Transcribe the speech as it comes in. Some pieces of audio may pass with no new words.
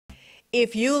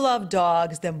If you love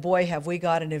dogs, then boy, have we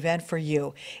got an event for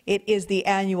you. It is the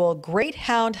annual Greyt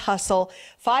Hound Hustle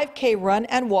 5K run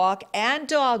and walk and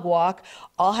dog walk,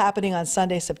 all happening on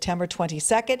Sunday, September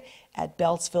 22nd at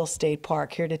Beltsville State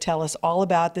Park. Here to tell us all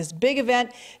about this big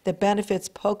event that benefits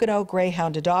Pocono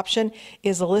Greyhound adoption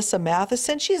is Alyssa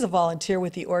Matheson. She's a volunteer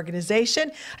with the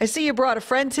organization. I see you brought a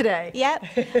friend today.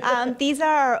 Yep. These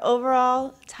are our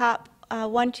overall top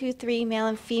 1, 2, 3 male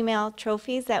and female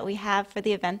trophies that we have for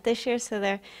the event this year, so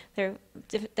they're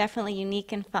definitely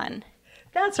unique and fun.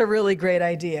 That's a really great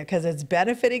idea because it's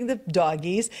benefiting the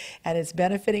doggies and it's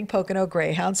benefiting Pocono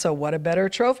Greyhound. So what a better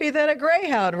trophy than a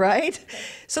greyhound, right?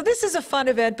 So this is a fun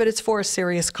event, but it's for a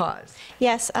serious cause.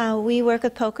 Yes, we work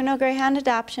with Pocono Greyhound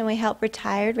Adoption. We help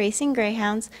retired racing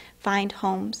greyhounds find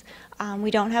homes. We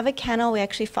don't have a kennel. We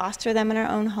actually foster them in our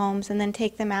own homes and then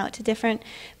take them out to different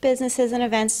businesses and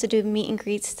events to do meet and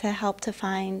greets to help to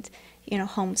find,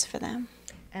 homes for them.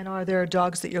 And are there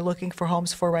dogs that you're looking for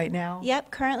homes for right now?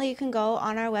 Yep, currently you can go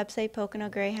on our website,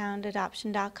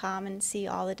 PoconoGreyhoundAdoption.com, and see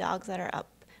all the dogs that are up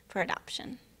for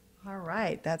adoption. All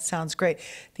right, that sounds great.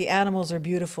 The animals are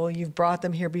beautiful. You've brought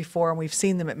them here before, and we've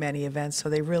seen them at many events, so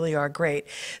they really are great.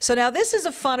 So now this is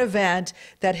a fun event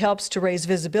that helps to raise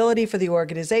visibility for the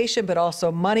organization, but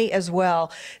also money as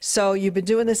well. So you've been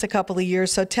doing this a couple of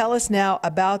years, so tell us now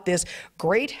about this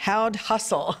Greyt Hound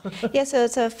Hustle. Yeah, so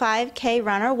it's a 5K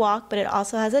run or walk, but it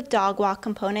also has a dog walk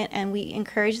component, and we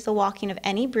encourage the walking of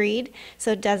any breed,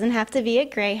 so it doesn't have to be a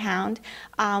greyhound.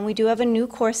 We do have a new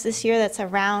course this year that's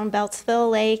around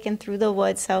Beltsville Lake and through the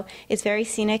woods, so it's very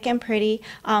scenic and pretty.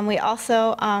 We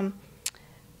also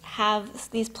have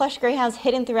these plush greyhounds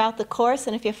hidden throughout the course,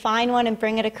 and if you find one and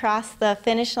bring it across the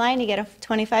finish line, you get a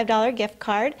 $25 gift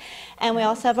card. And we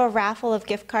also have a raffle of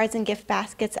gift cards and gift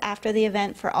baskets after the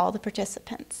event for all the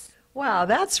participants. Wow,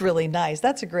 that's really nice.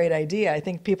 That's a great idea. I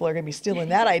think people are going to be stealing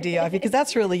that idea off you because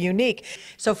that's really unique.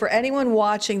 So for anyone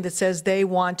watching that says they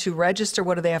want to register,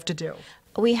 what do they have to do?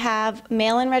 We have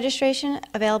mail-in registration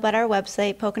available at our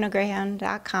website,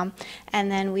 PoconoGreyhound.com, and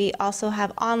then we also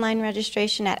have online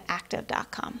registration at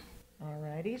active.com.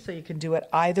 Alrighty, so you can do it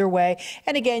either way.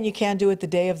 And again, you can do it the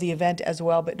day of the event as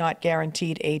well, but not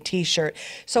guaranteed a t-shirt.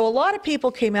 So a lot of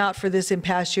people came out for this in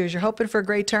past years. You're hoping for a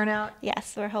great turnout?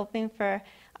 Yes, we're hoping for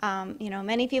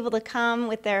many people to come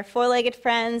with their four-legged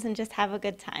friends and just have a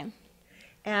good time.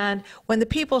 And when the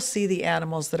people see the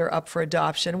animals that are up for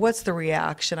adoption, what's the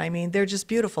reaction? I mean, they're just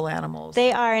beautiful animals.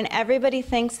 They are, and everybody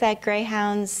thinks that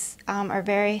greyhounds are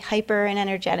very hyper and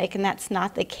energetic, and that's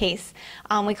not the case.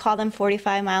 We call them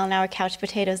 45-mile-an-hour couch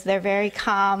potatoes. They're very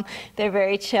calm, they're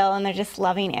very chill, and they're just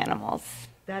loving animals.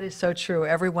 That is so true.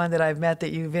 Everyone that I've met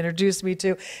that you've introduced me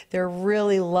to, they're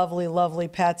really lovely, lovely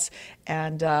pets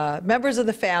and members of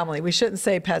the family. We shouldn't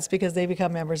say pets because they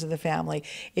become members of the family.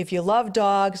 If you love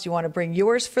dogs, you want to bring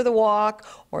yours for the walk,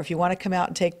 or if you want to come out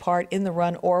and take part in the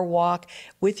run or walk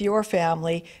with your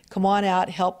family, come on out,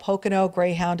 help Pocono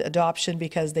Greyhound Adoption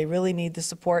because they really need the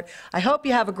support. I hope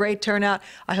you have a great turnout.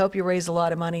 I hope you raise a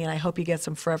lot of money, and I hope you get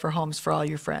some forever homes for all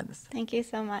your friends. Thank you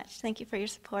so much. Thank you for your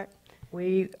support.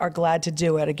 We are glad to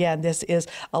do it. Again, this is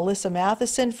Alyssa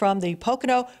Matheson from the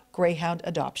Pocono Greyhound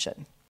Adoption.